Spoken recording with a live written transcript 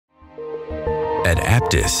At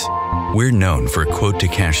Apttus, we're known for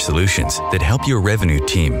quote-to-cash solutions that help your revenue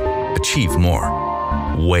team achieve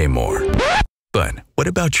more, way more. But what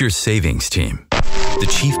about your savings team? The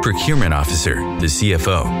Chief Procurement Officer, the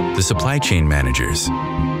CFO, the supply chain managers.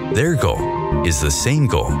 Their goal is the same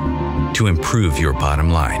goal, to improve your bottom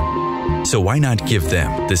line. So why not give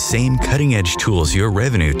them the same cutting-edge tools your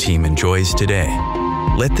revenue team enjoys today?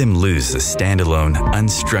 Let them lose the standalone,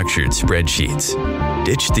 unstructured spreadsheets.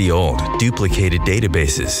 Ditch the old, duplicated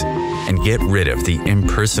databases and get rid of the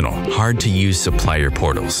impersonal, hard-to-use supplier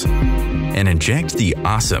portals. And inject the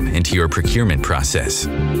awesome into your procurement process.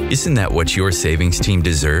 Isn't that what your savings team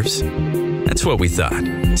deserves? That's what we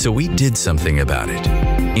thought, so we did something about it.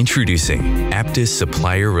 Introducing Apttus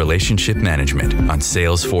Supplier Relationship Management on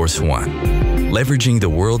Salesforce One. Leveraging the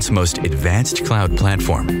world's most advanced cloud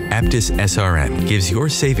platform, Apttus SRM gives your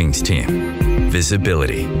savings team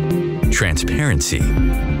visibility, transparency,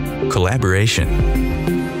 collaboration,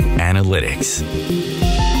 analytics,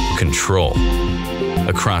 control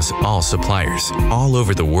across all suppliers all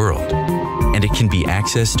over the world, and it can be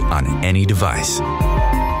accessed on any device.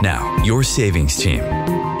 Now, your savings team,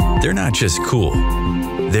 they're not just cool,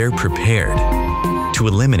 they're prepared to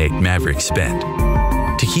eliminate maverick spend,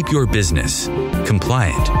 to keep your business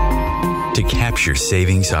compliant, to capture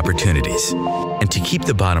savings opportunities, and to keep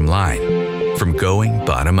the bottom line from going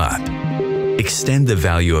bottom up. Extend the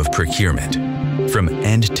value of procurement from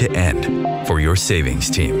end to end for your savings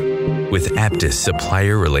team with Apttus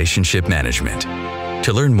Supplier Relationship Management.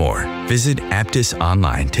 To learn more, visit Apttus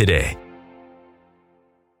online today.